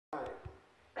Right.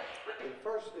 In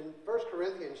 1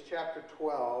 Corinthians chapter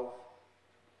 12,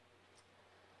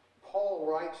 Paul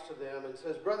writes to them and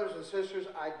says, "Brothers and sisters,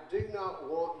 I do not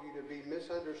want you to be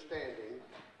misunderstanding."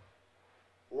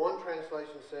 One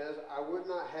translation says, "I would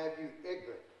not have you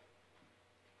ignorant."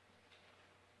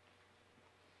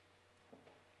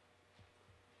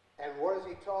 And what is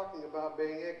he talking about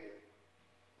being ignorant?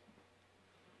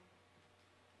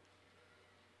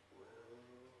 Well,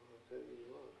 I'll tell you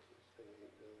what, this thing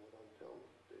ain't doing what I'm telling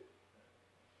it to do.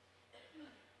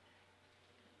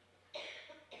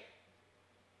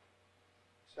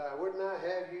 So I would not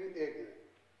have you ignorant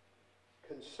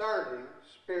concerning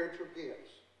spiritual gifts.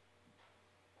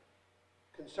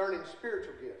 Concerning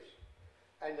spiritual gifts.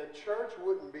 And the church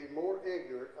wouldn't be more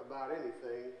ignorant about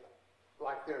anything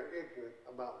like they're ignorant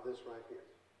about this right here.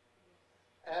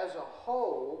 As a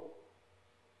whole,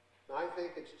 I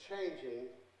think it's changing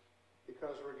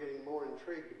because we're getting more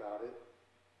intrigued about it,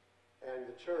 and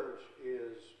the church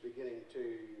is beginning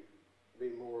to be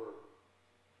more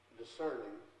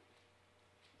discerning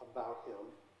about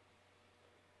him.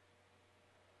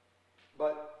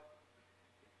 But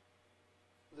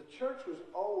the church was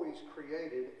always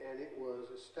created and it was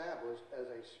established as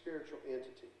a spiritual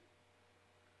entity.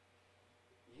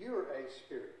 You're a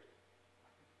spirit.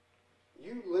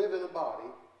 You live in a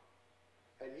body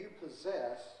and you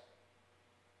possess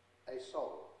a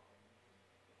soul.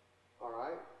 All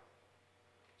right?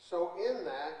 So in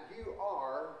that, you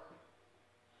are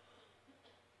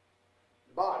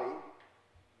body,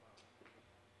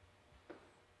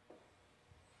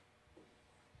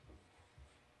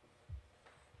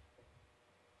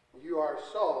 you are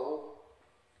soul,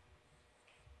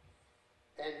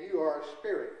 and you are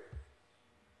spirit.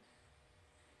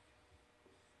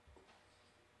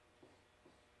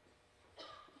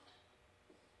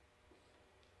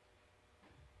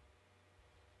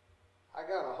 I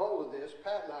got a hold of this.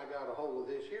 Pat and I got a hold of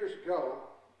this years ago.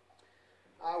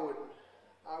 I would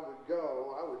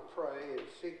pray and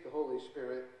seek the Holy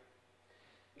Spirit,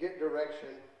 get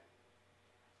direction.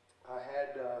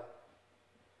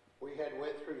 We had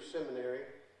went through seminary,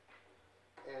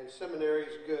 and seminary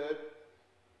is good.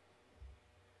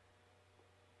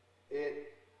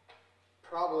 It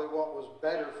probably what was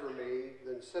better for me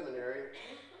than seminary,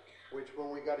 which when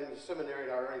we got into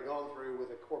seminary, I'd already gone through with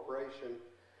a corporation.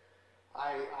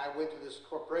 I went to this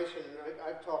corporation, and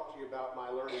I've talked to you about my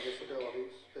learning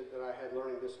disabilities, that I had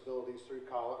learning disabilities through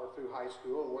college or through high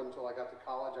school, and it wasn't until I got to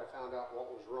college I found out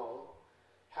what was wrong,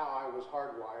 how I was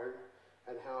hardwired,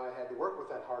 and how I had to work with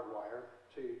that hardwire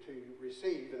to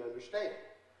receive and understand.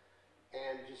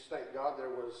 And just thank God there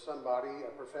was somebody,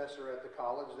 a professor at the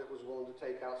college, that was willing to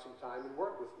take out some time and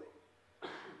work with me.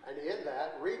 And in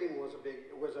that, reading was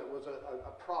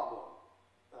a problem.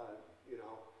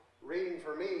 Reading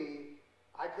for me,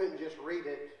 I couldn't just read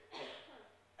it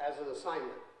as an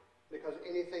assignment, because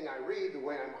anything I read, the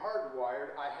way I'm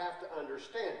hardwired, I have to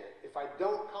understand it. If I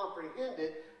don't comprehend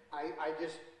it, I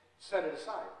just set it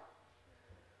aside.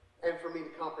 And for me to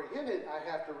comprehend it, I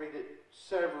have to read it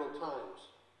several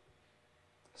times.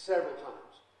 Several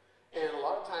times. And a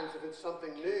lot of times if it's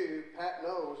something new, Pat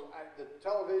knows, the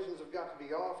televisions have got to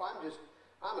be off.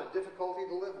 I'm a difficulty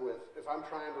to live with if I'm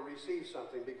trying to receive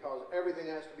something, because everything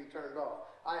has to be turned off.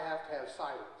 I have to have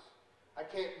silence. I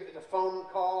can't, the phone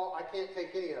call, I can't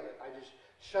take any of it. I just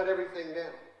shut everything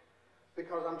down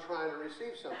because I'm trying to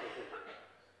receive something here.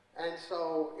 And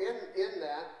so in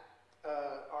that,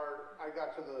 I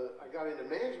got into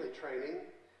management training.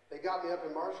 They got me up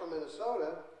in Marshall,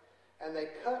 Minnesota, and they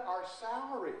cut our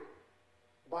salary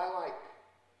by like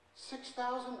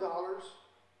 $6,000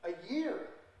 a year.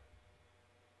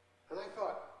 And I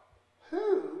thought,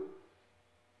 who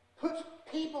puts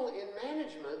people in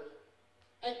management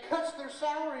and cuts their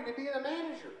salary to be a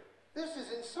manager? This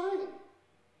is insane.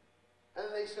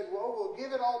 And they said, well, we'll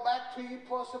give it all back to you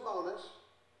plus a bonus.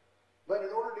 But in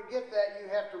order to get that, you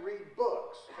have to read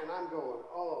books. And I'm going,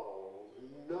 oh,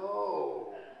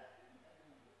 no.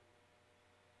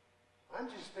 I'm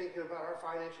just thinking about our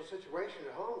financial situation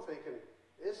at home, thinking,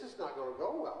 this is not going to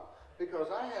go well, because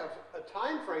I have a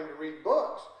time frame to read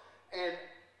books.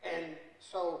 And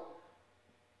so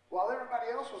while everybody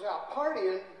else was out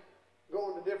partying,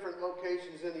 going to different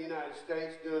locations in the United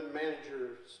States, doing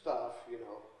manager stuff,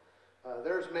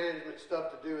 there's management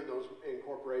stuff to do in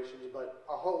corporations, but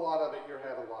a whole lot of it, you're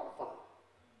having a lot of fun.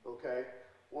 Okay?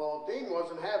 Well, Dean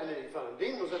wasn't having any fun.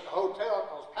 Dean was at the hotel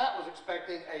because Pat was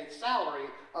expecting a salary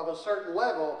of a certain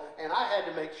level, and I had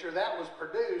to make sure that was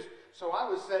produced. So I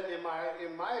was sitting in my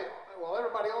while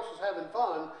everybody else was having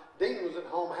fun, Dean was at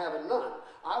home having none.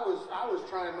 I was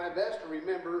trying my best to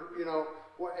remember,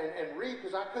 and read,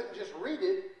 because I couldn't just read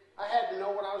it I had to know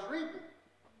what I was reading.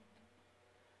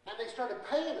 And they started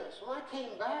paying us. When I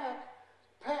came back,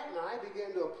 Pat and I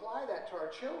began to apply that to our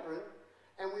children,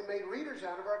 and we made readers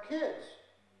out of our kids.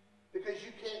 Because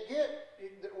you can't get,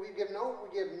 we gave no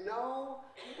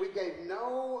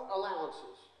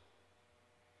allowances.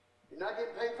 You're not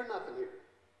getting paid for nothing here.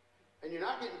 And you're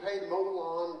not getting paid to mow the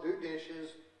lawn, do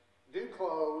dishes, do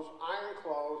clothes, iron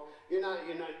clothes. You're not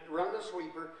running a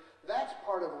sweeper. That's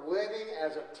part of living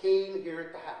as a team here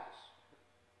at the house.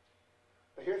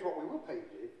 But here's what we will pay you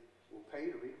to do. We'll pay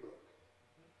you to read a book.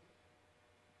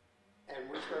 And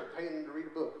we started paying them to read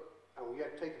a book. And we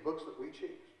had to take the books that we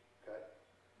choose. Okay?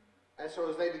 And so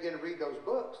as they began to read those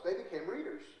books, they became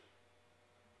readers.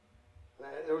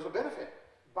 And there was a benefit.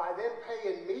 By them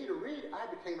paying me to read, I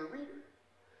became a reader.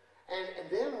 And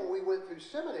then when we went through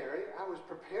seminary, I was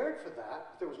prepared for that,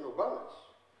 but there was no bonus.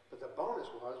 But the bonus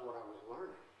was what I was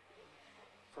learning.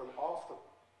 From off the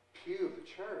pew of the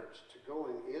church to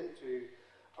going into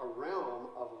a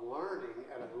realm of learning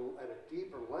at a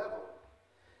deeper level.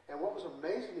 And what was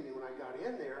amazing to me when I got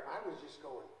in there, I was just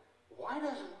going, why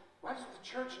doesn't the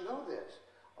church know this?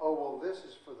 Oh, well, this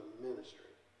is for the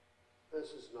ministry.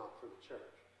 This is not for the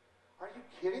church. Are you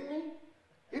kidding me?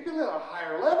 You can live at a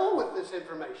higher level with this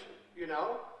information, you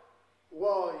know?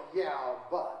 Well, yeah,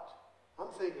 but. I'm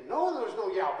thinking, no, there's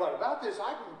no yeah, but about this.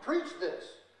 I can preach this.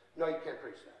 No, you can't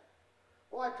preach that.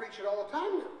 Well, I preach it all the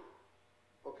time now.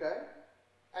 Okay?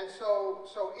 And so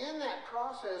in that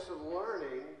process of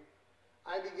learning,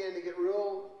 I began to get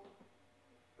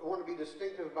I want to be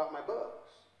distinctive about my books.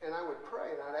 And I would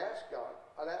pray, and I'd ask God,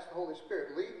 I'd ask the Holy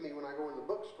Spirit, lead me when I go in the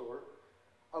bookstore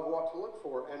of what to look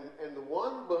for. And the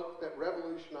one book that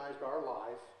revolutionized our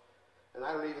life, and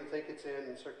I don't even think it's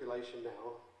in circulation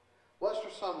now, Lester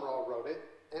Sumrall wrote it,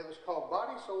 and it was called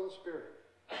Body, Soul, and Spirit.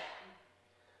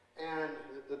 And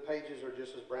the pages are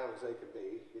just as brown as they could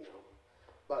be, you know.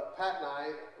 But Pat and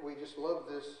I, we just loved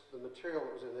the material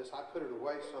that was in this. I put it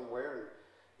away somewhere, and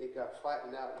it got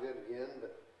flattened out good again.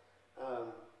 But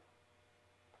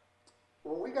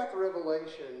when we got the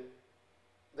revelation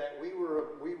that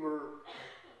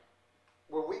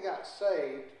when we got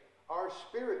saved, our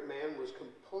spirit man was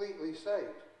completely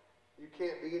saved. You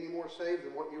can't be any more saved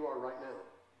than what you are right now.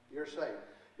 You're saved.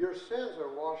 Your sins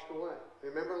are washed away.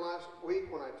 Remember last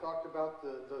week when I talked about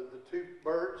the two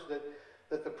birds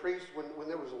that the priest, when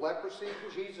there was leprosy,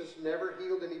 Jesus never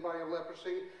healed anybody of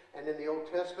leprosy, and in the Old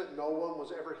Testament, no one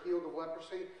was ever healed of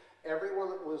leprosy. Everyone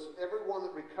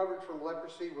that recovered from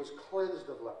leprosy was cleansed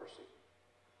of leprosy.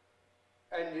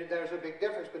 And there's a big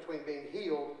difference between being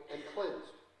healed and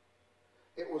cleansed.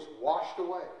 It was washed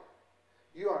away.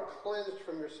 You are cleansed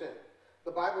from your sin.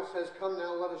 The Bible says, come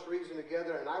now, let us reason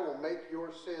together, and I will make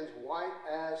your sins white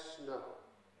as snow.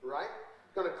 Right?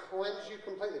 It's going to cleanse you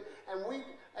completely. And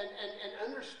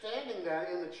understanding that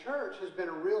in the church has been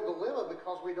a real dilemma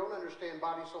because we don't understand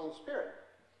body, soul, and spirit.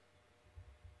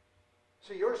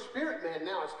 So your spirit man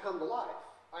now has come to life.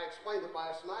 I explained it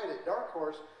last night at Dark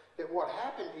Horse that what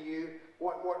happened to you,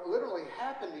 what literally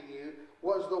happened to you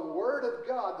was the Word of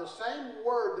God, the same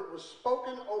Word that was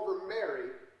spoken over Mary.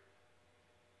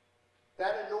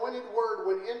 That anointed Word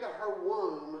went into her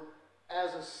womb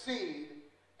as a seed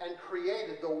and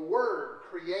created. The Word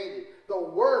created. The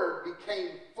Word became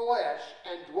flesh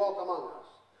and dwelt among us.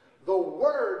 The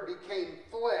Word became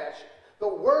flesh. The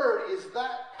Word is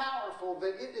that powerful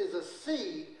that it is a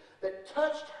seed that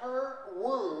touched her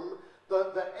womb,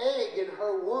 the egg in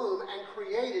her womb, and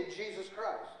created Jesus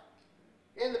Christ.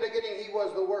 In the beginning, He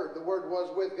was the Word. The Word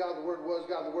was with God. The Word was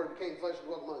God. The Word became flesh and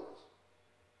dwelt among us.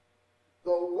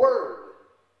 The Word.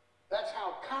 That's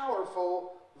how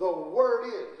powerful the Word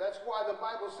is. That's why the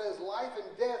Bible says life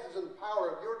and death is in the power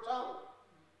of your tongue.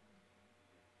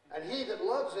 And he that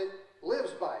loves it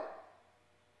lives by it.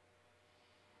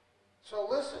 So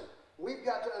listen, we've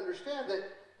got to understand that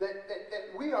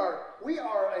we are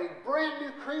a brand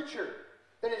new creature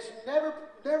that has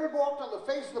never walked on the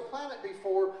face of the planet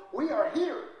before. We are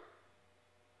here.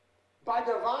 By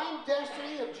divine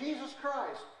destiny of Jesus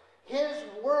Christ, His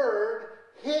Word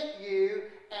hit you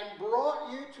and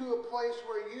brought you to a place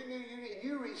where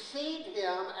you received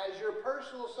Him as your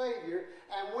personal Savior.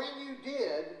 And when you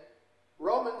did,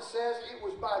 Romans says it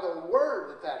was by the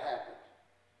Word that happened.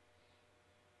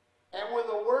 And when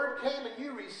the Word came and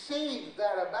you received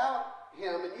that about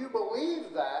Him, and you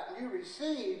believed that, and you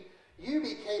received, you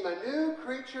became a new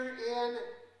creature in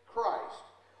Christ.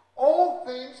 All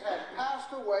things have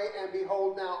passed away, and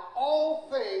behold, now all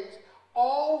things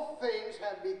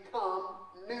have become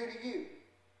new to you.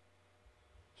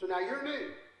 So now you're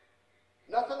new.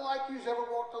 Nothing like you've ever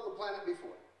walked on the planet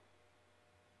before.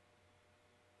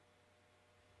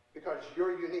 because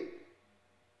you're unique.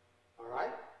 All right?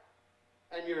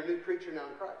 And you're a new creature now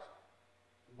in Christ.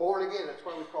 Born again. That's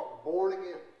why we call it born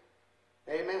again.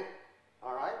 Amen.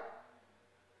 All right?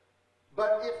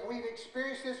 But if we've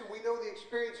experienced this and we know the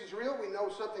experience is real, we know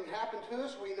something happened to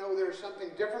us, we know there's something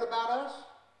different about us,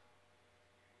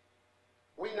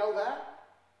 we know that.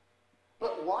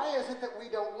 But why is it that we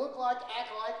don't look like,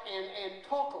 act like, and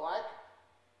talk like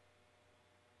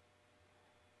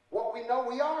what we know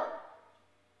we are?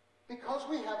 Because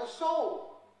we have a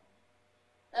soul.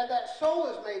 And that soul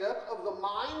is made up of the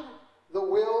mind, the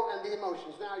will, and the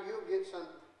emotions. Now, you'll get some,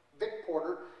 Vic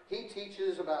Porter, he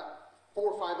teaches about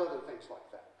 4 or 5 other things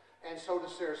like that. And so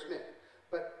does Sarah Smith.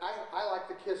 But I like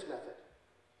the KISS method.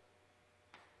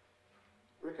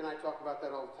 Rick and I talk about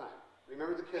that all the time.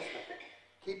 Remember the KISS method.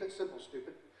 Keep it simple,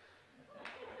 stupid.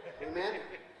 Amen?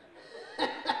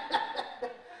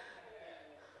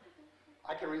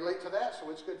 I can relate to that, so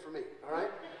it's good for me. All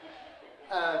right?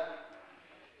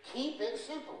 Keep it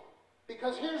simple.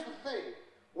 Because here's the thing.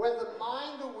 When the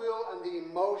mind, the will, and the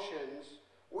emotions,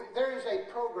 there is a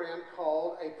program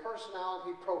called a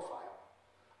personality profile.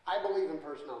 I believe in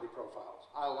personality profiles.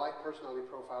 I like personality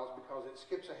profiles because it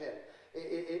skips ahead.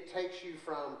 It takes you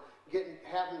from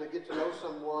having to get to know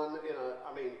someone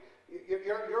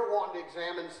you're wanting to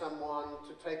examine someone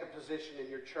to take a position in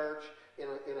your church,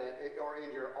 or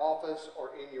in your office,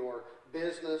 or in your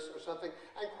business, or something.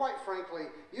 And quite frankly,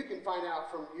 you can find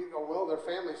out from well, their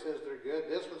family says they're good.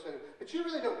 This one says, but you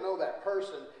really don't know that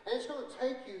person, and it's going to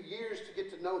take you years to get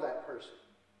to know that person.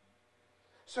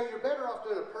 So you're better off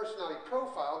doing a personality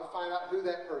profile to find out who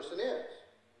that person is.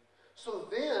 So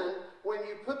then, when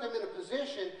you put them in a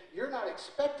position, you're not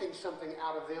expecting something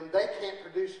out of them they can't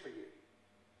produce for you.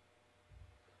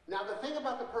 Now, the thing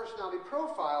about the personality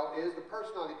profile is the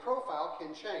personality profile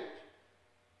can change.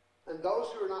 And those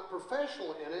who are not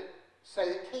professional in it say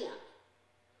it can't.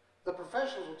 The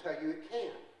professionals will tell you it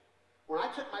can. When I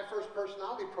took my first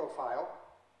personality profile,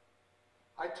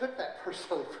 I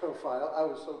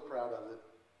was so proud of it.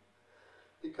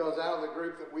 Because out of the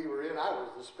group that we were in, I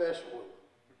was the special one.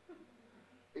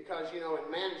 Because, in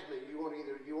management, you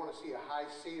want to see a high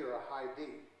C or a high D.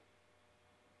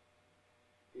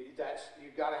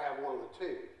 You've got to have one of the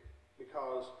two.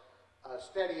 Because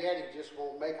Steady Eddie just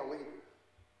won't make a leader.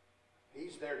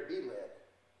 He's there to be led.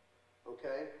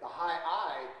 Okay? The high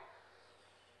I,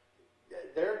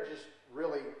 they're just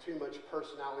really too much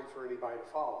personality for anybody to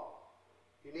follow.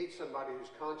 You need somebody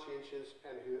who's conscientious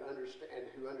and who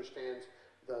understands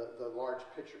the large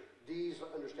picture. D's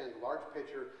understand the large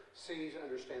picture. C's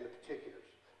understand the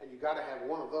particulars. And you got to have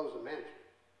one of those in management.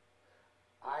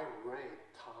 I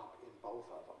ranked top in both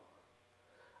of them.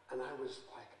 And I was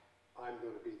like, I'm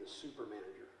going to be the super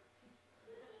manager.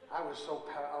 I was so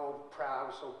proud. I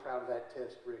was so proud of that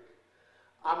test, Rick.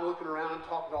 I'm looking around and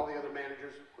talking to all the other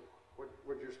managers.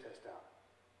 Where'd yours test out?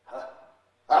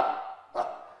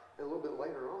 And a little bit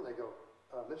later on, they go,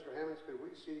 Mr. Hammonds, could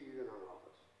we see you in our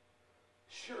office?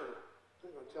 Sure.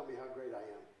 They're going to tell me how great I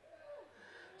am.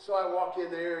 So I walk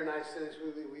in there and I said,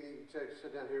 we need to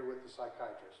sit down here with the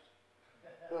psychiatrist.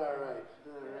 All right.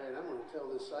 I'm going to tell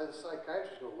this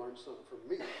psychiatrist going to learn something from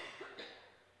me.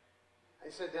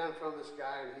 I sat down in front of this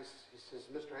guy and he says,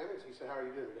 Mr. Hammonds, he said, how are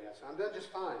you doing today? I said, I'm doing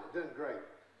just fine. I'm doing great.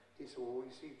 He said, well,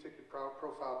 you see, you took your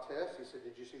profile test. He said,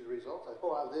 did you see the results? I said,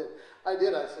 oh, I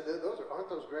did. I said, aren't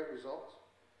those great results?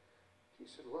 He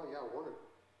said, well, yeah, one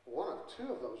of 2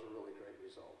 of those are really great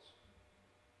results.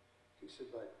 He said,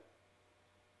 but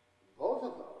both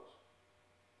of those,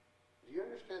 do you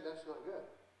understand that's not good?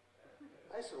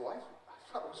 I said, well, I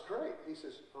thought it was great. He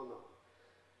says, oh, no.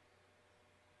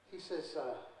 He says,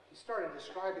 he started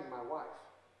describing my wife.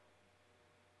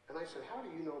 And I said, how do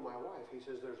you know my wife? He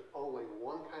says, there's only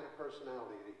one kind of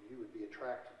personality that you would be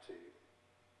attracted to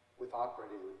with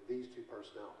operating with these 2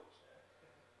 personalities.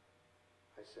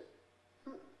 I said,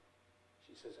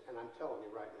 She says, and I'm telling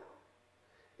you right now,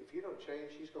 if you don't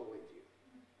change, she's going to leave you.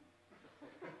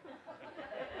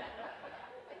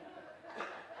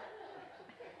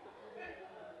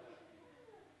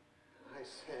 I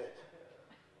said,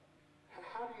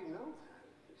 how do you know that?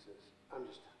 He says, I'm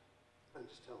just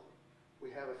telling you.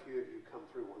 We have a few of you come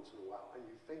through once in a while, and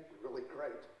you think you're really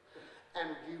great,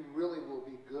 and you really will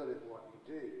be good at what you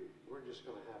do. There's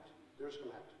going to have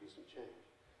to be some change.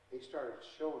 He started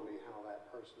showing me how that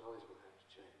personality is going to have to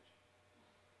change,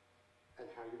 and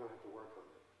how you're going to have to work on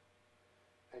it.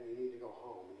 And you need to go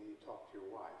home, and you need to talk to your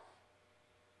wife,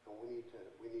 and we need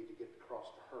to get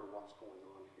across to her what's going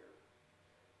on here,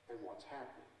 and what's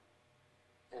happening.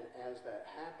 And as that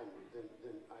happened, then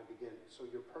I began, so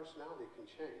your personality can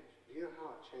change. Do you know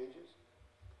how it changes?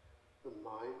 The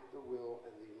mind, the will,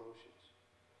 and the emotions.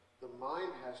 The mind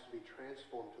has to be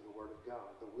transformed to the Word of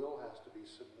God. The will has to be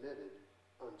submitted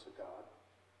unto God.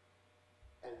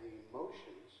 And the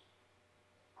emotions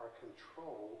are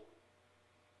controlled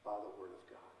by the Word of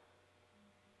God.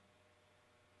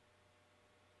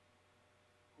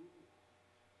 Ooh.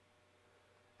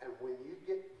 And when you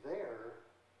get there,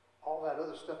 all that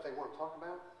other stuff they want to talk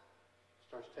about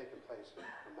starts taking place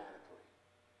automatically.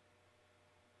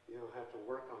 You don't have to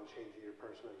work on changing your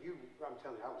personality. I'm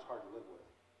telling you, I was hard to live with.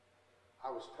 I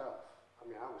was tough.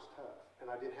 I was tough. And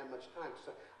I didn't have much time.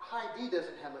 So High D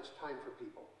doesn't have much time for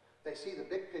people. They see the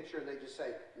big picture and they just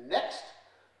say, next.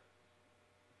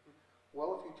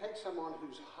 Well, if you take someone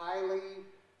who's highly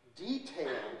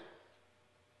detailed,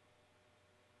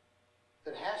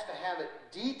 that has to have it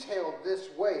detailed this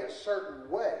way, a certain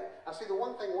way. Now see, the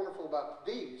one thing wonderful about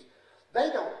these, they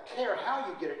don't care how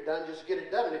you get it done, just get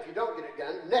it done. And if you don't get it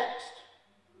done, next.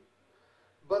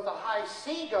 But the High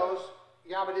C goes,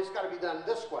 yeah, but it's got to be done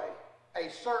this way, a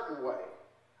certain way.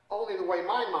 Only the way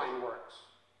my mind works.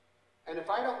 And if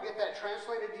I don't get that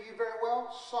translated to you very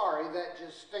well, sorry, that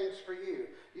just stinks for you.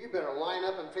 You better line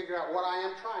up and figure out what I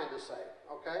am trying to say,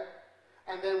 okay?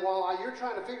 And then while you're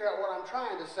trying to figure out what I'm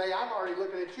trying to say, I'm already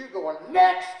looking at you going,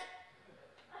 next!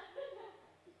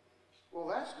 Well,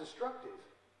 that's destructive.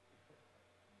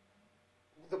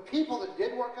 The people that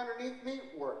did work underneath me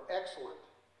were excellent.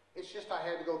 It's just I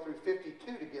had to go through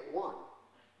 52 to get one.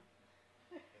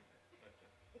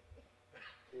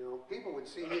 You know, people would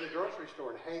see me in the grocery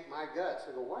store and hate my guts.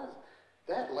 They go, why is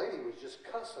that lady was just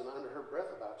cussing under her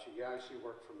breath about you? Yeah, she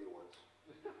worked for me once.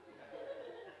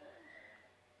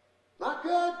 Not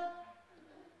good.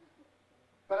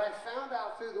 But I found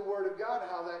out through the Word of God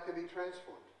how that could be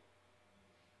transformed.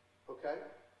 Okay?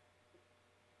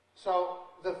 So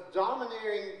the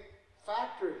domineering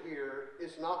factor here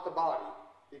is not the body.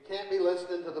 You can't be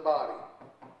listening to the body.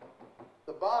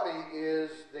 The body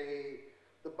is the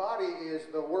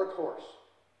workhorse.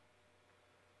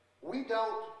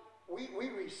 We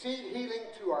receive healing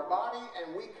to our body,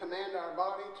 and we command our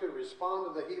body to respond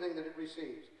to the healing that it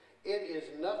receives. It is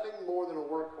nothing more than a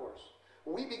workhorse.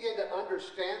 When we begin to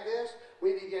understand this,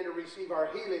 we begin to receive our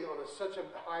healing on such a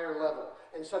higher level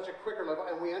and such a quicker level,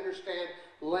 and we understand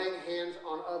laying hands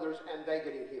on others and they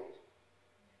getting healed.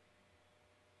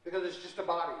 Because it's just a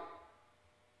body.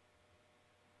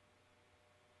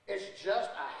 It's just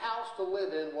a house to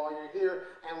live in while you're here.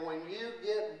 And when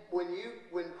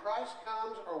Christ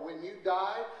comes or when you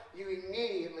die, you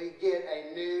immediately get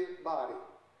a new body.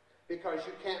 Because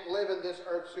you can't live in this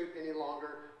earth suit any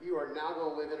longer. You are now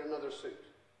going to live in another suit.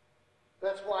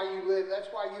 That's why you live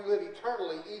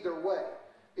eternally either way.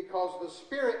 Because the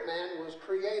spirit man was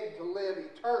created to live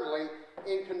eternally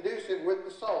in conducive with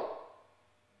the soul.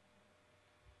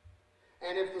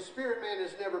 And if the spirit man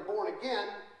is never born again,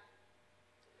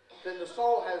 then the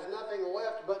soul has nothing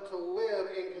left but to live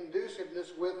in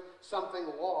conduciveness with something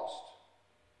lost.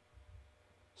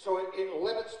 So it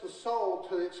limits the soul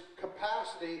to its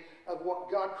capacity of what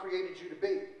God created you to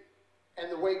be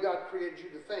and the way God created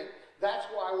you to think. That's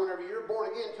why whenever you're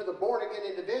born again, to the born again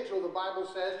individual, the Bible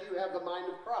says you have the mind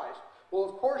of Christ. Well,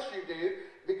 of course you do,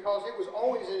 because it was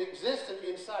always in existence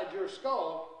inside your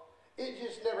skull. It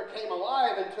just never came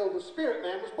alive until the spirit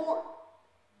man was born.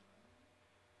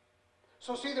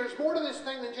 So see, there's more to this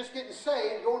thing than just getting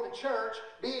saved, going to church,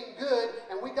 being good,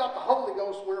 and we got the Holy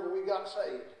Ghost whenever we got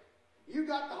saved. You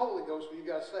got the Holy Ghost when you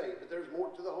got saved, but there's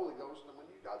more to the Holy Ghost than when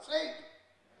you got saved.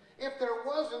 If there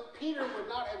wasn't, Peter would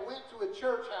not have went to a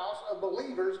church house of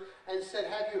believers and said,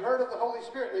 have you heard of the Holy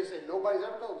Spirit? And they said, nobody's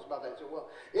ever told us about that. He said, well,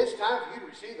 it's time for you to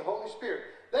receive the Holy Spirit.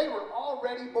 They were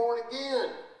already born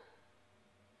again.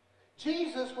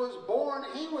 Jesus was born,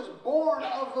 he was born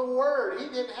of the Word. He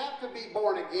didn't have to be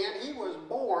born again. He was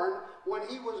born. When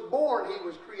he was born, he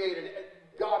was created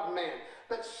God-man.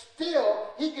 But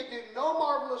still, he could do no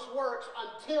marvelous works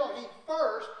until he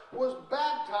first was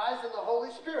baptized in the Holy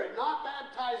Spirit. Not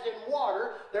baptized in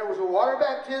water. There was a water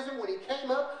baptism. When he came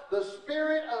up, the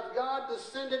Spirit of God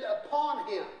descended upon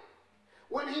him.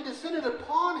 When he descended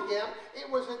upon him, it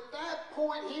was at that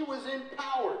point he was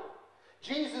empowered.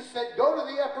 Jesus said, go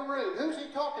to the upper room. Who's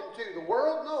he talking to? The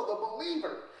world? No, the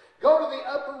believer. Go to the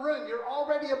upper room. You're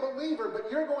already a believer,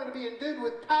 but you're going to be endued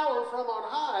with power from on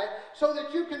high so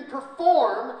that you can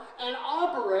perform and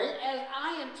operate as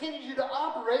I intended you to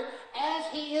operate. As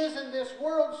he is in this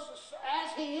world,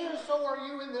 as he is, so are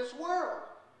you in this world.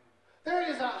 There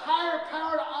is a higher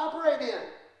power to operate in.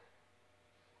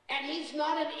 And he's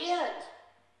not an it.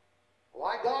 Well,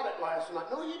 I got it last night.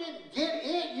 No, you didn't get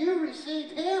it. You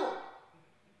received him.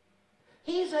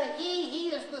 He's a he. He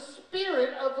is the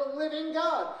Spirit of the living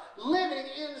God, living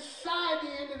inside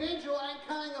the individual and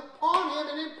coming upon him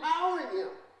and empowering him.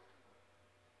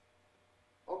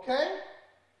 Okay?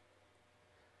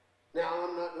 Now,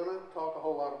 I'm not going to talk a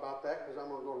whole lot about that because I'm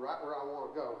going to go right where I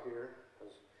want to go here.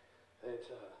 It's,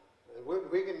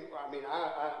 we can, I mean,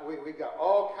 we got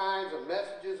all kinds of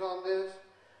messages on this.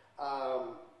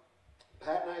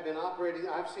 Pat and I have been operating.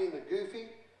 I've seen the goofy.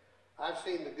 I've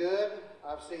seen the good.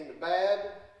 I've seen the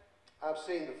bad. I've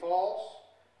seen the false.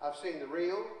 I've seen the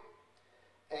real.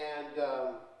 And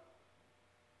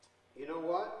you know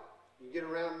what? You get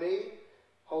around me,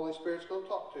 Holy Spirit's going to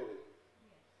talk to me.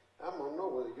 I'm going to know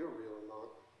whether you're real or not.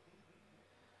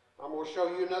 I'm going to show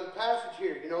you another passage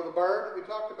here. You know the bird that we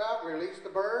talked about? We released the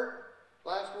bird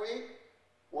last week.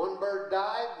 One bird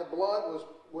died. The blood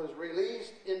was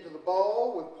released into the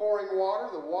bowl with pouring water.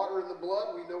 The water and the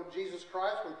blood. We know Jesus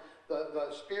Christ, when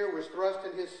the spear was thrust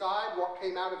in his side, what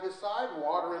came out of his side?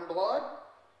 Water and blood.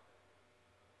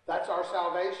 That's our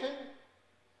salvation.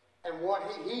 And what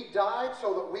he died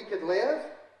so that we could live.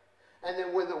 And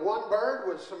then when the one bird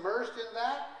was submerged in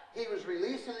that, he was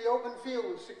released in the open field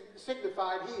and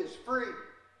signified he is free.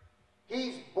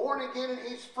 He's born again and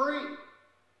he's free.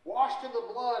 Washed in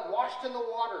the blood, washed in the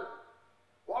water,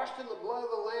 washed in the blood of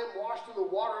the Lamb, washed in the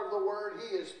water of the Word.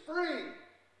 He is free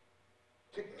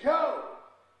to go.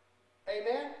 Amen?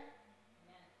 Amen.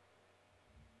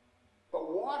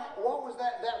 But what was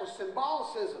that? That was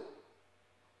symbolicism.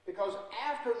 Because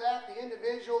after that, the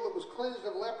individual that was cleansed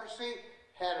of leprosy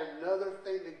had another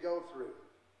thing to go through.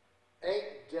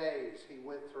 8 days he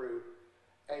went through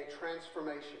a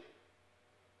transformation.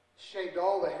 Shaved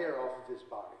all the hair off of his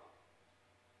body.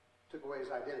 Took away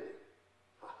his identity.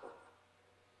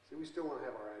 See, we still want to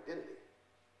have our identity.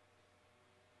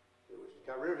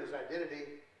 Got rid of his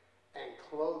identity and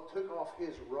took off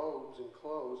his robes and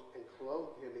clothes and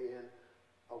clothed him in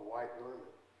a white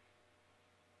garment.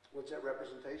 What's that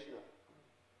representation of?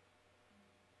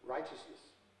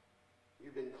 Righteousness.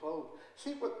 You've been clothed.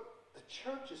 See, what the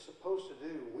church is supposed to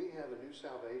do when we have a new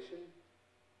salvation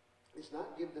is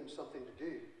not give them something to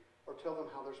do or tell them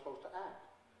how they're supposed to act.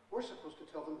 We're supposed to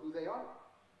tell them who they are.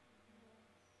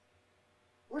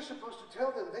 We're supposed to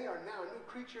tell them they are now a new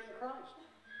creature in Christ.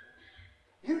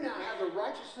 You now have the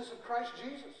righteousness of Christ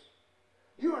Jesus.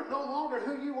 You are no longer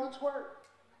who you once were.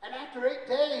 And after 8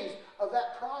 days of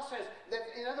that process, that,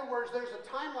 in other words, there's a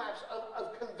time lapse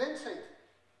of convincing.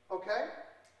 Okay?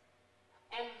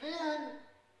 And then,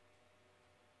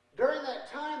 during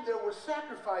that time, there was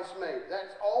sacrifice made.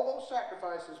 That's all those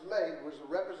sacrifices made was a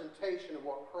representation of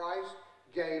what Christ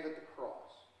gave at the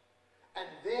cross. And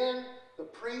then the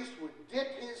priest would dip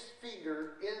his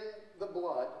finger in the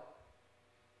blood,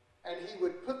 and he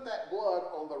would put that blood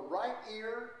on the right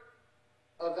ear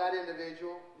of that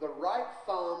individual, the right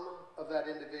thumb of that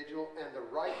individual, and the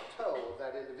right toe of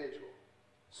that individual,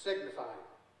 signifying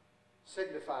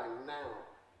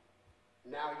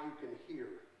now you can hear.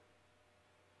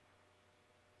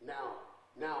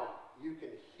 Now you can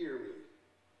hear me.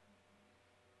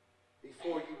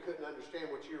 Before you couldn't understand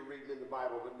what you were reading in the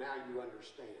Bible, but now you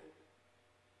understand.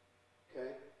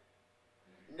 Okay?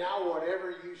 Now whatever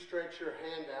you stretch your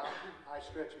hand out, I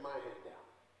stretch my hand out.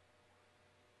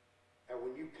 And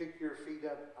when you pick your feet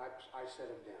up, I set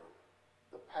them down.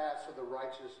 The paths of the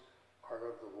righteous are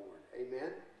of the Lord.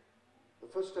 Amen? The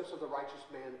footsteps of the righteous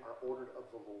man are ordered of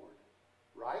the Lord.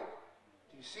 Right?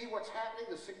 Do you see what's happening?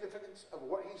 The significance of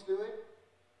what he's doing?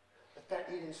 But that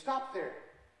he didn't stop there.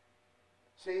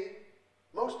 See?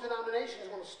 Most denominations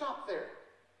want to stop there.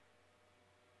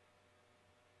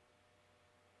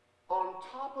 On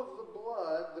top of the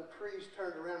blood, the priest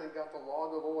turned around and got the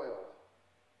log of oil.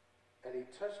 And he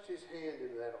touched his hand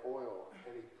into that oil,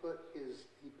 and he put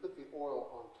the oil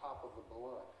on top of the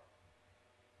blood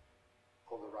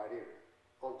on the right ear,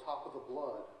 on top of the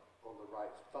blood on the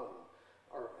right thumb,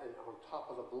 and on top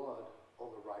of the blood on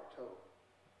the right toe.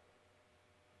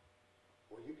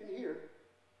 Well, you can hear,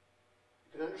 you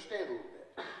can understand a little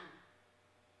bit.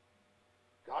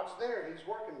 God's there, he's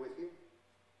working with you.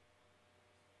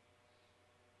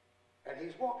 And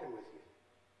he's walking with you.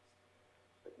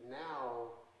 But now,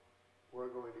 we're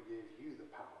going to give you the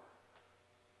power.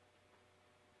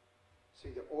 See,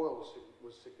 the oil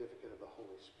was significant of the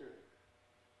Holy Spirit.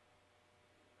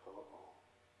 Uh-oh.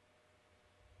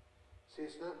 See,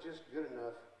 it's not just good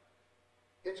enough.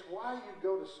 It's why you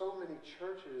go to so many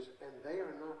churches and they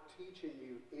are not teaching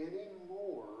you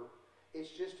anymore.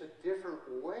 It's just a different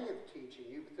way of teaching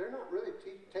you, but they're not really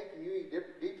taking you any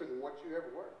deeper than what you ever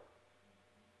were.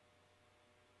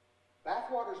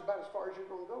 Bathwater is about as far as you're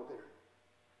going to go there.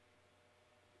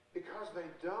 Because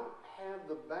they don't have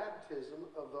the baptism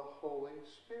of the Holy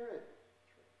Spirit.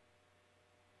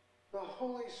 The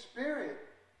Holy Spirit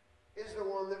is the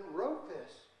one that wrote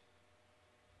this.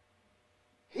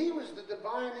 He was the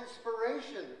divine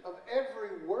inspiration of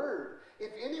every word.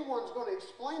 If anyone's going to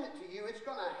explain it to you, it's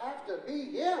going to have to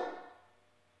be Him.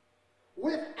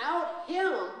 Without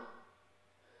Him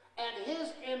and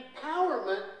His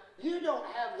empowerment, you don't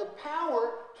have the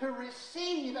power to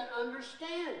receive and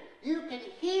understand. You can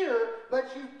hear, but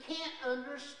you can't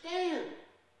understand.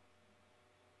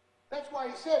 That's why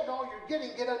He said, all you're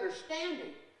getting, get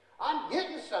understanding. I'm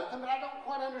getting something, but I don't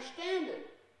quite understand it.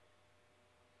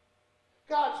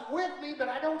 God's with me, but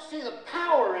I don't see the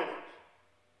power in it.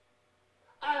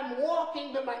 I'm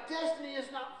walking, but my destiny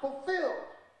is not fulfilled.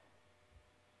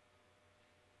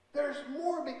 There's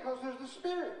more because there's the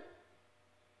Spirit.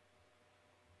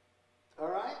 All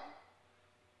right?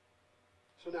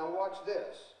 So now watch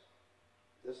this.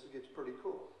 This gets pretty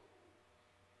cool.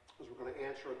 Because we're going to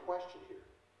answer a question here.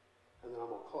 And then I'm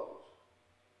going to close.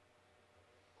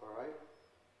 All right?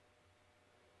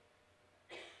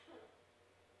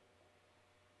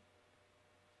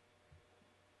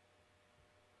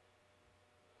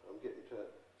 I'm getting to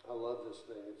it. I love this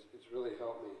thing. It's really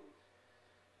helped me.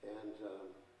 And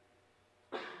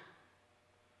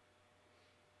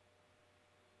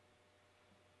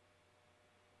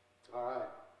all right.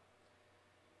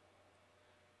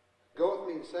 Go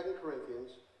with me to 2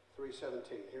 Corinthians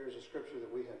 3:17. Here's a scripture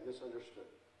that we have misunderstood.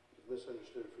 We've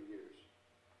misunderstood it for years.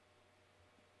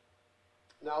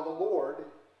 Now the Lord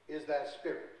is that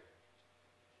Spirit.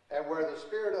 And where the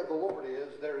Spirit of the Lord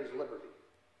is, there is liberty.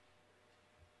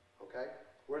 Okay?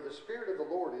 Where the Spirit of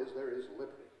the Lord is, there is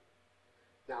liberty.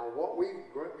 Now what we've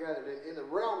gathered in the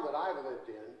realm that I've lived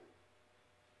in,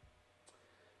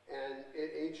 and in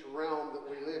each realm that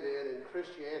we live in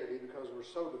Christianity, because we're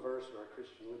so diverse in our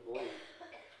Christian beliefs,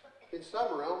 in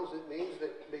some realms it means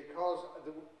that because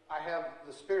I have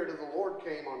the Spirit of the Lord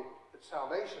came on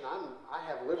salvation, I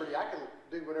have liberty. I can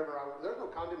do whatever I want. There's no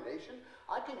condemnation.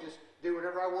 I can just do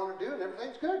whatever I want to do and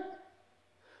everything's good.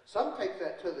 Some take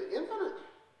that to the infinite.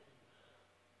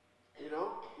 You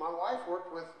know, my wife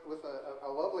worked with a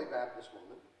lovely Baptist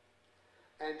woman,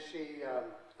 and she, and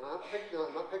I'm not picking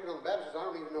on the Baptists. I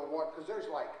don't even know what, because there's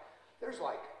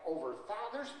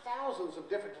thousands of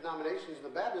different denominations in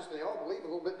the Baptists, and they all believe a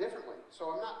little bit differently.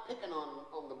 So I'm not picking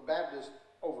on the Baptist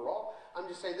overall. I'm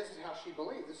just saying this is how she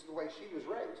believed. This is the way she was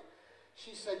raised.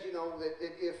 She said, you know, that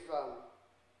if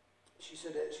she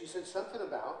said something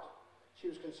about, she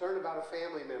was concerned about a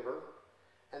family member,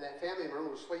 and that family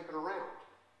member was sleeping around,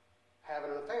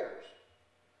 having affairs.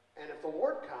 And if the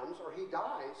Lord comes or he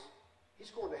dies,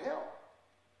 he's going to hell.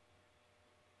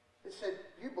 They said,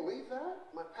 you believe that?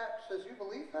 My pastor says, you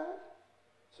believe that?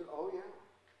 I said, oh yeah.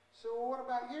 So well, what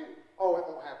about you? Oh, it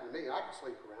won't happen to me. I can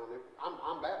sleep around.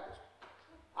 I'm Baptist.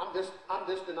 I'm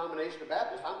this denomination of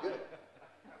Baptist. I'm good.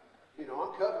 You know,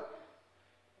 I'm covered.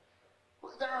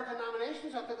 Well, there are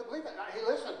denominations out there that believe that. Now, hey,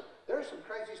 listen, there's some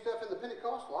crazy stuff in the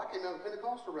Pentecostal. I came out of the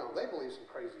Pentecostal realm. They believe some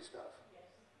crazy stuff.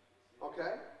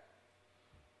 Okay?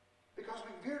 Because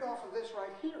we veered off of this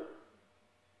right here.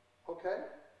 Okay?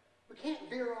 We can't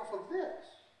veer off of this.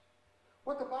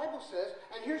 What the Bible says,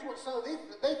 and here's what some of these,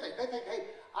 they think. They think,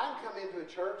 hey, I can come into a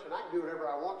church and I can do whatever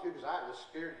I want to because the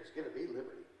Spirit has given me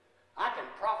liberty. I can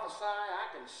prophesy, I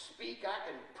can speak, I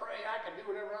can pray, I can do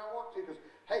whatever I want to because,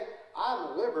 hey,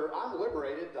 I'm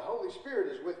liberated. The Holy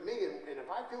Spirit is with me, and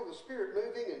if I feel the Spirit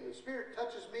moving and the Spirit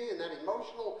touches me and that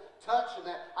emotional touch and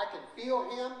that I can feel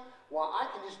Him, well,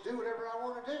 I can just do whatever I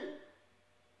want to do.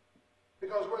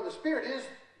 Because where the Spirit is,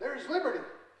 there is liberty.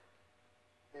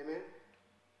 Amen?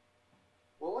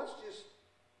 Well, let's just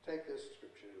take this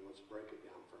scripture and let's break it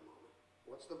down for a moment.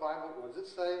 What's the Bible? What does it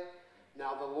say?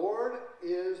 Now the Lord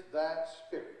is that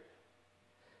Spirit.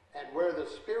 And where the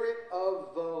Spirit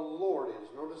of the Lord is,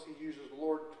 notice he uses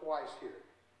Lord twice here,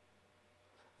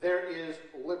 there is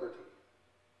liberty.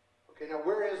 Okay, now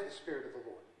where is the Spirit of the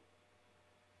Lord?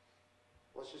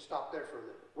 Let's just stop there for a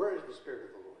minute. Where is the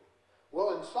Spirit of the Lord?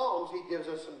 Well, in Psalms, he gives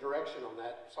us some direction on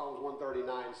that. Psalms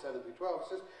 139, 7 through 12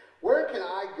 says, where can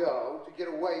I go to get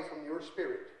away from your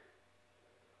Spirit?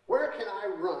 Where can I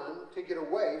run to get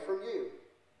away from you?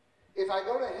 If I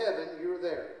go to heaven, you are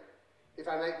there. If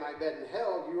I make my bed in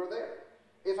hell, you are there.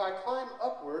 If I climb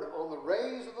upward on the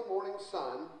rays of the morning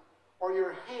sun, or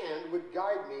your hand would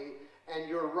guide me, and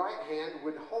your right hand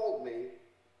would hold me,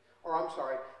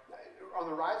 on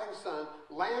the rising sun,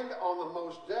 land on the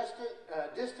most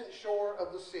distant shore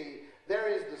of the sea, there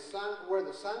is the sun, where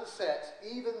the sun sets,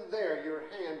 even there your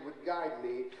hand would guide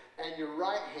me, and your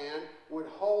right hand would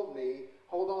hold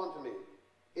on to me.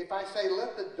 If I say,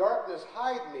 let the darkness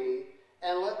hide me,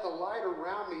 and let the light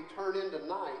around me turn into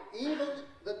night, even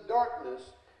the darkness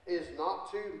is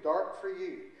not too dark for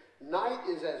you. Night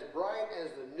is as bright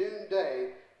as the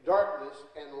noonday. Darkness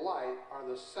and light are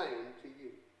the same to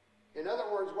you. In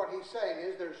other words, what he's saying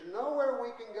is there's nowhere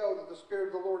we can go that the Spirit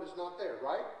of the Lord is not there,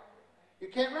 right? You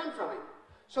can't run from him.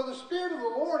 So the Spirit of the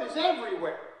Lord is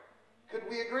everywhere. Could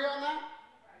we agree on that?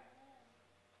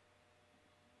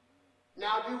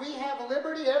 Now, do we have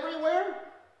liberty everywhere?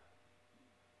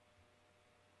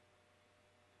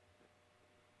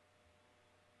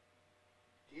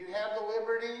 Do you have the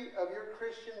liberty of your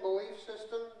Christian belief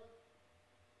system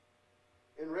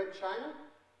in Red China,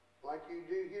 like you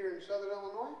do here in Southern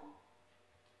Illinois?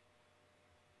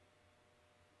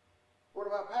 What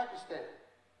about Pakistan?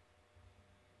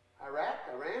 Iraq?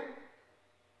 Iran?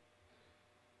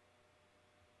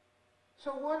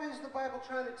 So what is the Bible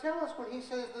trying to tell us when he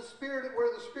says the Spirit, where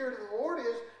the Spirit of the Lord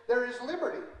is, there is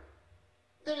liberty?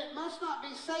 Then it must not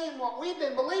be saying what we've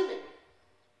been believing.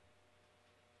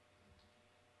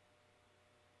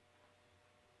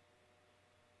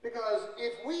 Because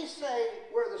if we say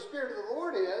where the Spirit of the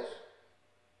Lord is,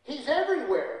 he's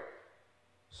everywhere.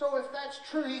 So if that's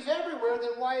true, he's everywhere,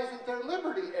 then why isn't there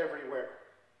liberty everywhere?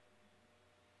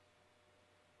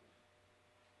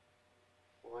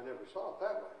 Well, I never saw it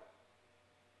that way.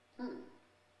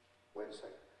 Wait a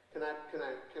second. Can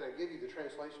I give you the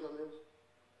translation on this?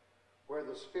 Where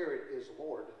the Spirit is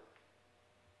Lord.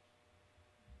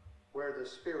 Where the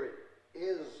Spirit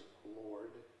is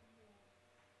Lord.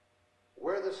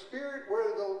 Where the Spirit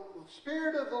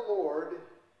of the Lord,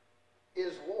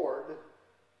 is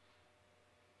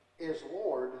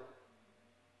Lord,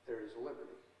 there is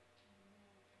liberty.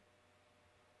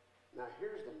 Now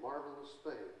here's the marvelous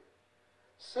thing.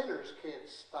 Sinners can't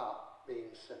stop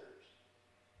being sinners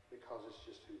because it's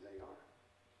just who they are.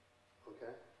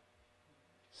 Okay?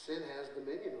 Sin has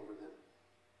dominion over them.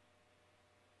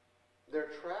 They're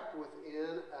trapped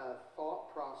within a thought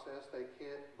process they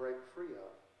can't break free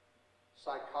of.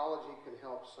 Psychology can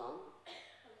help some.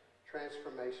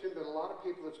 Transformation. But a lot of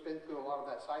people that's been through a lot of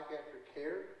that psychiatric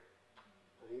care,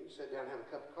 you can sit down and have a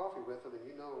cup of coffee with them and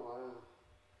you know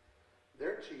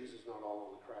their cheese is not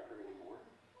all on the cracker anymore.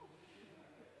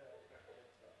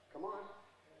 Come on.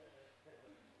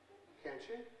 Can't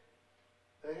you?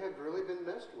 They have really been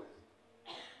messed with.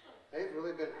 They've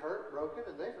really been hurt, broken,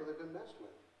 and they've really been messed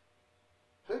with.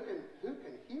 Who can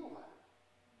heal that?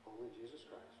 Only Jesus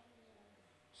Christ.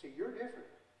 See, you're different.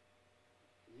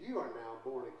 You are now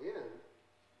born again,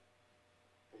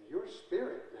 and your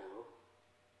spirit now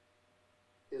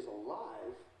is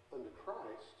alive unto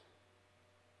Christ.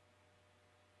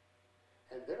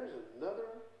 And there is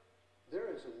another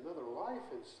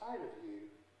life inside of you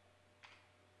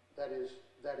that is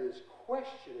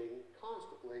questioning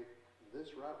constantly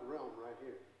this realm right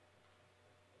here.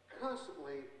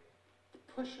 Constantly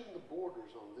pushing the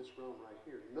borders on this realm right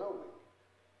here, knowing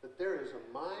that there is a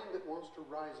mind that wants to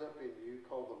rise up in you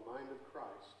called the mind of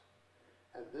Christ.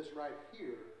 And this right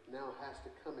here now has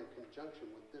to come in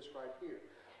conjunction with this right here.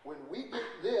 When we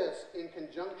get this in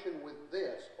conjunction with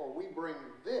this, or we bring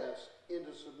this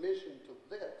into submission to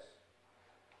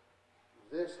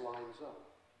this lines up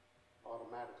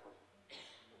automatically.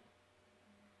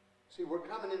 See, we're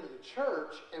coming into the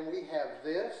church and we have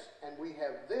this and we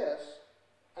have this,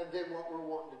 and then what we're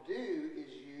wanting to do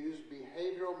is use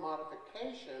behavioral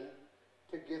modification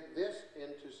to get this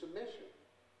into submission.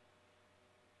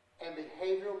 And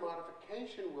behavioral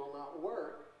modification will not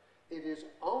work. It is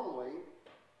only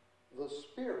the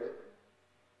Spirit.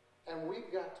 And we've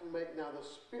got to make, now the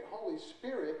Holy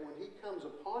Spirit, when he comes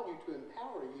upon you to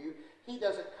empower you, he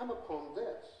doesn't come upon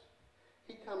this.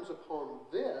 He comes upon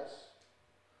this.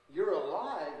 You're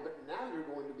alive, but now you're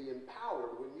going to be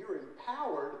empowered. When you're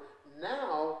empowered,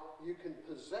 now you can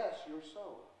possess your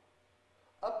soul.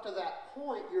 Up to that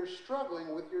point, you're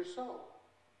struggling with your soul.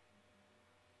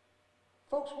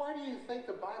 Folks, why do you think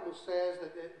the Bible says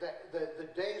that the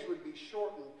days would be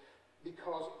shortened?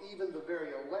 Because even the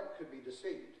very elect could be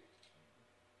deceived.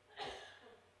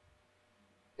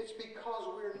 It's because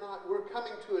we're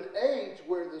coming to an age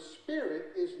where the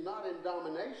Spirit is not in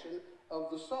domination of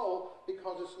the soul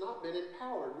because it's not been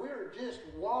empowered. We're just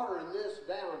watering this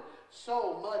down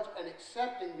so much and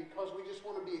accepting because we just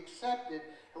want to be accepted,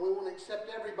 and we want to accept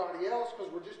everybody else because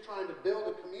we're just trying to build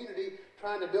a community,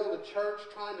 trying to build a church,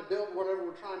 trying to build whatever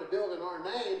we're trying to build in our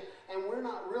name, and we're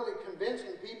not really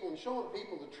convincing people and showing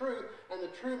people the truth. And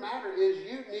the true matter is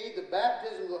you need the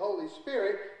baptism of the Holy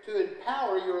Spirit to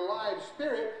empower your live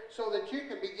spirit so that you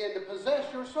can begin to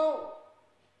possess your soul.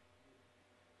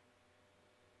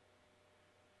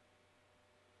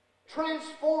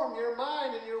 Transform your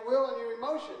mind and your will and your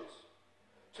emotions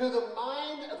to the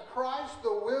mind of Christ, the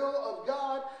will of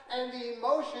God, and the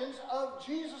emotions of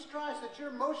Jesus Christ, that your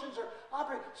emotions are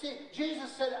operating. See, Jesus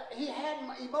said he had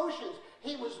emotions.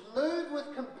 He was moved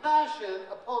with compassion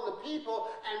upon the people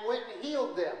and went and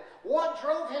healed them. What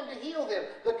drove him to heal them?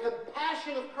 The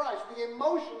compassion of Christ, the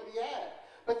emotion that he had.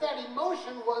 But that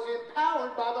emotion was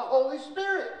empowered by the Holy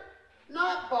Spirit.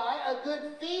 Not by a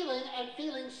good feeling and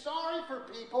feeling sorry for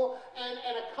people and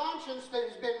a conscience that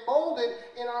has been molded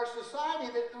in our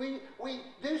society that we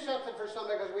do something for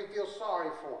somebody because we feel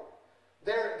sorry for them.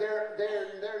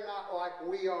 They're not like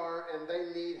we are, and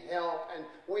they need help, and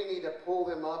we need to pull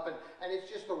them up, and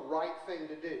it's just the right thing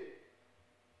to do.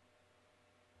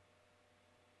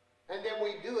 And then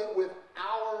we do it with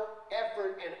our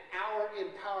effort and our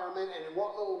empowerment and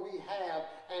what little we have,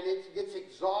 and it gets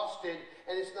exhausted,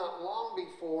 and it's not long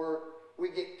before we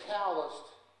get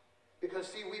calloused. Because,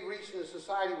 see, we've reached in a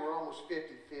society where almost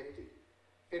 50-50.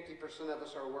 50% of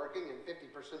us are working, and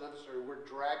 50% of us we're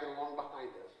dragging along behind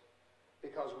us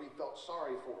because we felt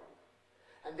sorry for them.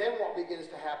 And then what begins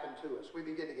to happen to us? We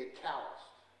begin to get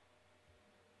calloused.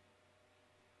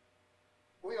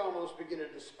 We almost begin to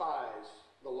despise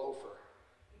the loafer.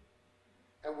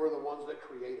 And we're the ones that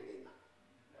created him.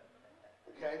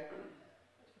 Okay?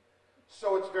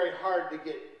 So it's very hard to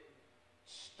get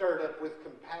stirred up with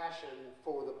compassion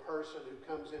for the person who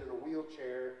comes in a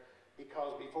wheelchair,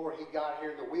 because before he got here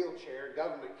in the wheelchair,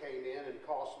 government came in and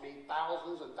cost me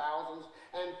thousands and thousands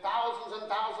and thousands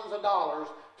and thousands of dollars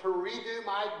to redo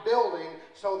my building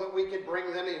so that we could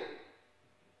bring them in.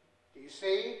 Do you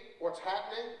see what's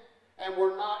happening? And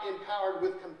we're not empowered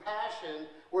with compassion.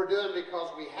 We're doing it because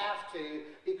we have to,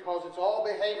 because it's all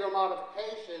behavioral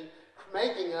modification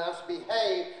making us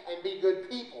behave and be good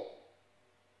people.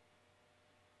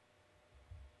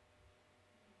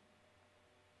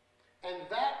 And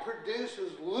that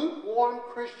produces lukewarm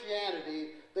Christianity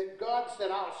that God said,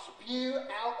 I'll spew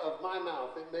out of my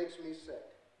mouth. It makes me sick.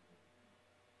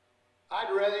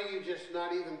 I'd rather you just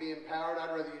not even be empowered.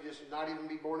 I'd rather you just not even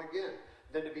be born again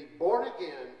than to be born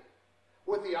again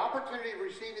with the opportunity of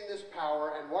receiving this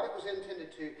power and what it was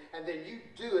intended to, and then you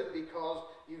do it because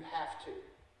you have to.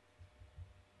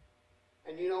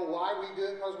 And you know why we do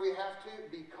it because we have to?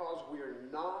 Because we're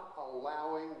not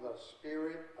allowing the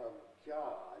Spirit of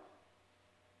God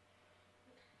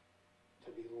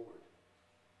to be Lord.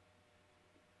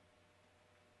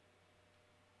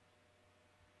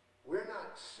 We're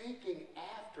not seeking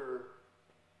after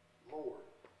more.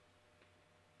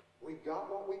 We got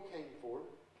what we came for.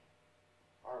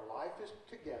 Our life is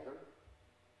together.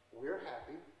 We're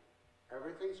happy.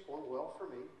 Everything's going well for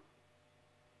me.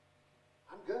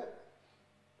 I'm good.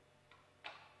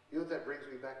 You know what that brings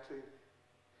me back to?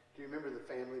 Do you remember The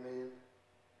Family Man?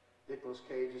 Nicolas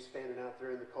Cage is standing out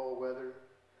there in the cold weather.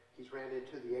 He's ran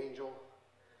into the angel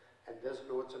and doesn't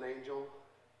know it's an angel.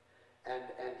 And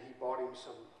he bought him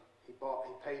some. He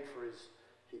paid for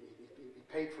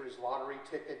his lottery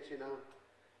ticket, you know.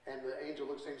 And the angel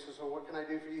looks at him and says, "Oh, what can I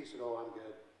do for you?" He said, "Oh, I'm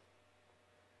good."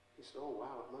 He said, "Oh,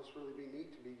 wow, it must really be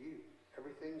neat to be you.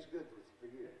 Everything's good for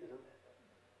you, you know."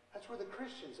 That's where the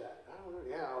Christian's at. I don't know.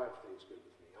 Yeah, everything's good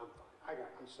with me. I'm fine.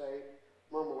 I'm saved.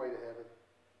 I'm on my way to heaven.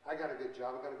 I got a good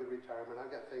job. I got a good retirement. I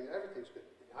got things. Everything's good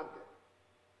with me. I'm good.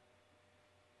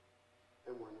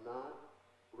 And we're not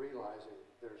realizing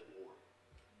there's more.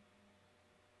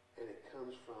 And it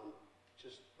comes from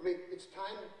just, it's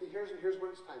time. Here's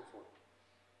what it's time for.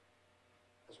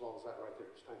 As well as that right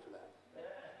there. It's time for that.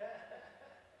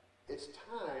 It's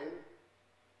time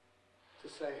to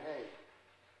say, hey,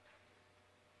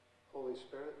 Holy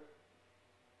Spirit,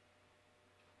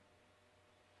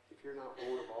 if you're not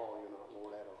Lord of all, you're not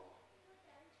Lord at all.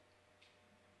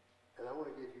 And I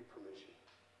want to give you permission.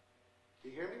 Do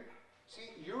you hear me? See,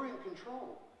 you're in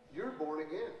control. You're born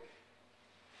again.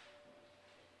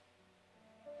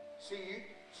 See,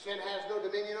 sin has no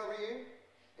dominion over you,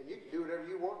 and you can do whatever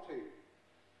you want to.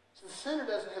 So the sinner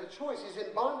doesn't have a choice. He's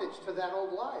in bondage to that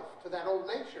old life, to that old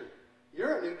nature.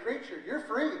 You're a new creature. You're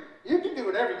free. You can do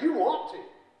whatever you want to.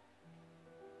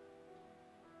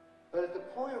 But at the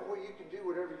point of where you can do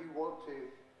whatever you want to,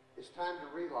 it's time to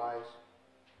realize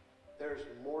there's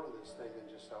more to this thing than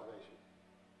just salvation.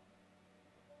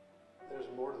 There's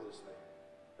more to this thing.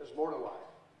 There's more to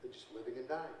life than just living and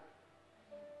dying.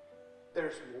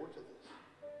 There's more to this.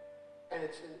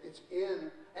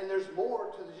 And there's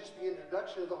more to just the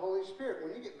introduction of the Holy Spirit.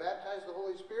 When you get baptized in the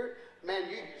Holy Spirit, man,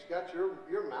 you just got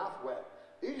your mouth wet.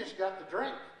 You just got the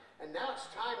drink. And now it's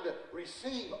time to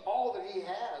receive all that He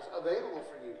has available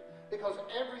for you. Because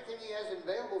everything He has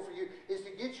available for you is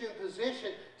to get you in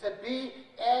position to be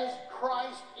as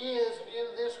Christ is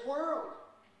in this world.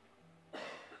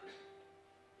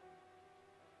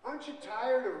 Aren't you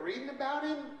tired of reading about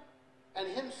Him and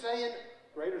Him saying,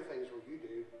 greater things will you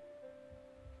do?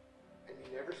 And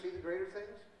you never see the greater things?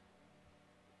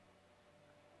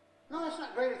 No, that's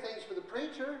not greater things for the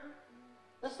preacher.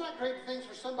 That's not greater things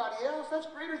for somebody else. That's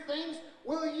greater things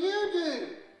will you do.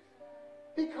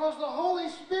 Because the Holy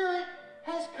Spirit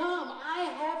has come. I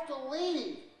have to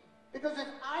leave. Because if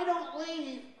I don't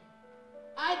leave,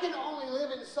 I can only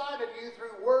live inside of you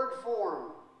through word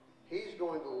form. He's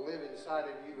going to live inside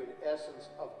of you in essence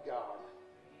of God.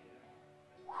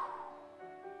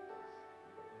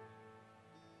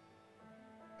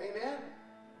 Amen?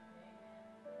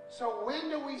 So when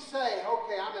do we say,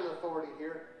 okay, I'm in authority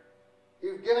here.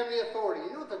 You've given me authority.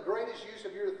 You know what the greatest use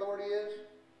of your authority is?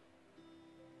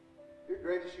 Your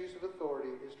greatest use of authority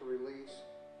is to release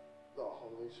the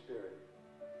Holy Spirit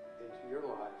into your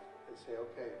life and say,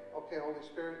 okay, Holy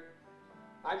Spirit,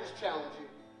 I just challenge you.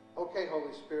 Okay,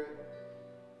 Holy Spirit,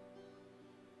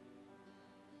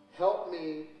 help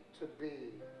me to be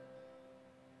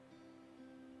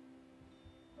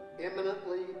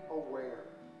eminently aware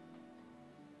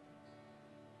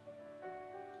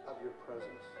of your presence.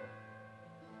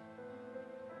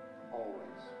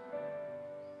 Always.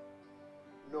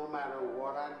 No matter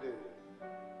what I'm doing,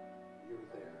 you're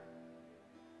there.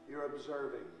 You're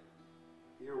observing.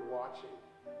 You're watching.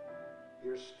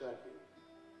 You're studying.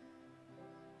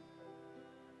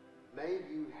 May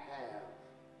you have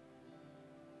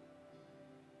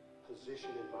position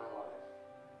in my life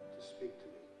to speak to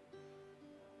me.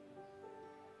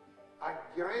 I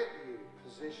grant you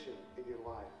position in your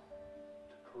life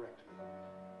to correct me.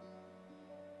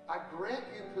 I grant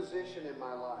you position in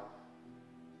my life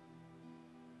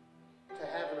to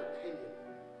have an opinion,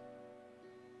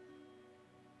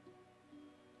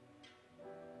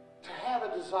 to have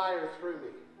a desire through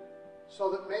me, so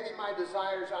that maybe my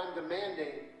desires I'm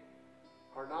demanding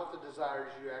are not the desires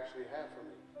you actually have for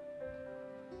me.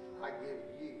 I give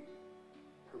you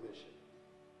permission.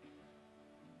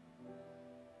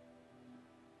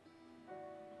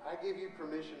 I give you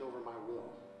permission over my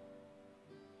will,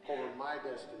 over my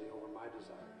destiny, over my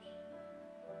desires.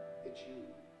 It's you.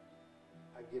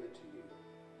 I give it to you.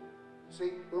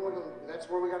 See, that's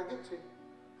where we got to get to.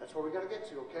 That's where we got to get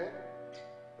to, okay?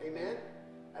 Amen?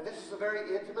 And this is a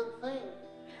very intimate thing.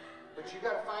 But you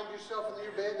got to find yourself in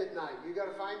your bed at night. You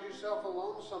got to find yourself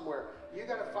alone somewhere. You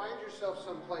got to find yourself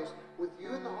someplace with you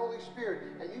and the Holy Spirit.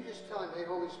 And you just tell Him, hey,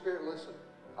 Holy Spirit, listen.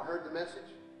 I heard the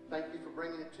message. Thank you for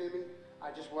bringing it to me.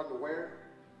 I just wasn't aware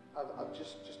of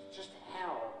just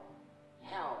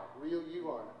how real you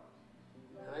are.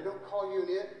 And I don't call you an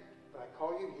it, but I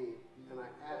call you he. And I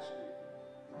ask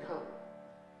you, come.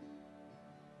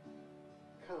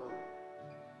 Come.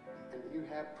 And you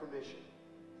have permission.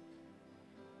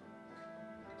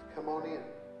 Come on in.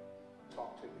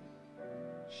 Talk to me.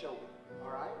 Show me.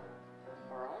 All right?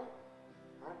 All right?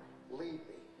 All right? Lead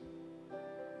me.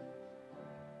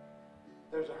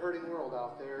 There's a hurting world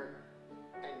out there,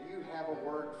 and you have a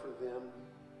word for them.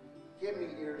 Give me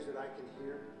ears that I can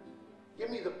hear. Give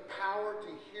me the power to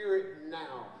hear it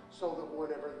now, so that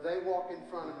whenever they walk in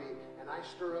front of me and I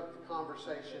stir up the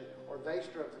conversation, or they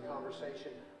stir up the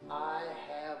conversation, I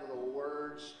have the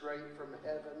word straight from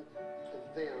heaven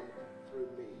to them through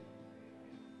me.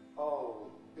 Oh,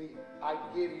 I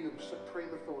give you supreme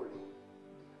authority.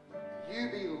 You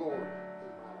be Lord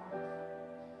in my life.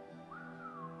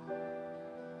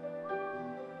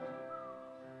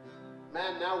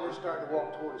 Man, now we're starting to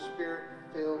walk toward a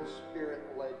Spirit-filled,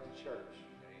 Spirit-led church.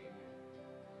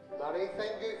 Not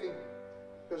anything goofy,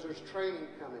 because there's training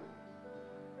coming.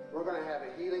 We're going to have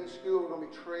a healing school. We're going to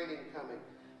be training coming,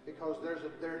 because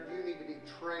you need to be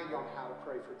trained on how to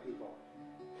pray for people.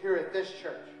 Here at this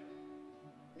church,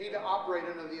 you need to operate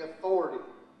under the authority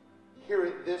here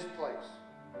at this place.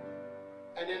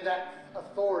 And in that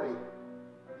authority,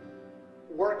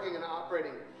 working and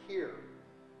operating here.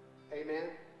 Amen?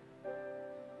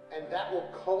 And that will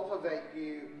cultivate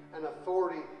you an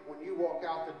authority when you walk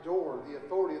out the door, the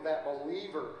authority of that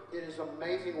believer. It is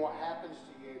amazing what happens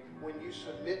to you when you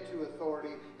submit to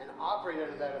authority and operate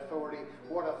under that authority,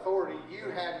 what authority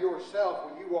you have yourself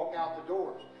when you walk out the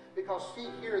doors. Because see,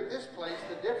 here at this place,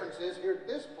 the difference is, here at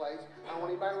this place, I don't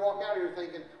want anybody to walk out here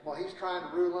thinking, well, he's trying to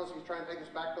rule us, he's trying to take us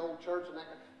back to old church and that.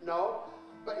 No,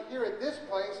 but here at this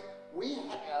place, we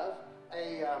have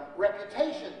a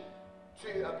reputation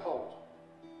to uphold,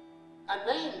 a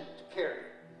name to carry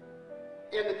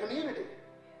in the community.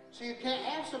 So you can't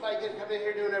have somebody come in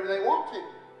here doing whatever they want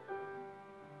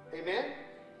to. Amen?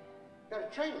 Got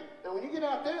to train them. Now, when you get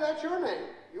out there, that's your name.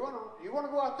 You want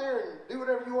to go out there and do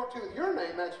whatever you want to with your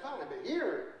name, that's fine. But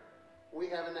here, we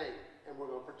have a name, and we're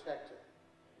going to protect it.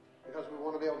 Because we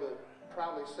want to be able to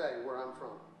proudly say where I'm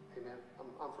from. Amen.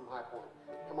 I'm from High Point.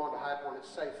 Come on to High Point. It's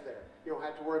safe there. You don't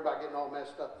have to worry about getting all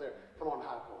messed up there. Come on to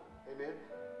High Point. Amen.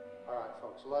 All right,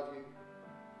 folks. Love you.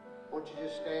 Won't you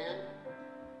just stand?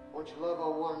 Won't you love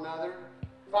on one another?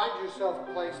 Find yourself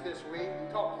a place this week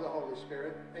and talk to the Holy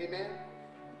Spirit. Amen.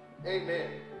 Amen.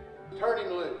 Turn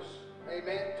him loose.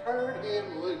 Amen. Turn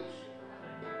him loose.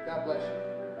 God bless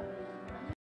you.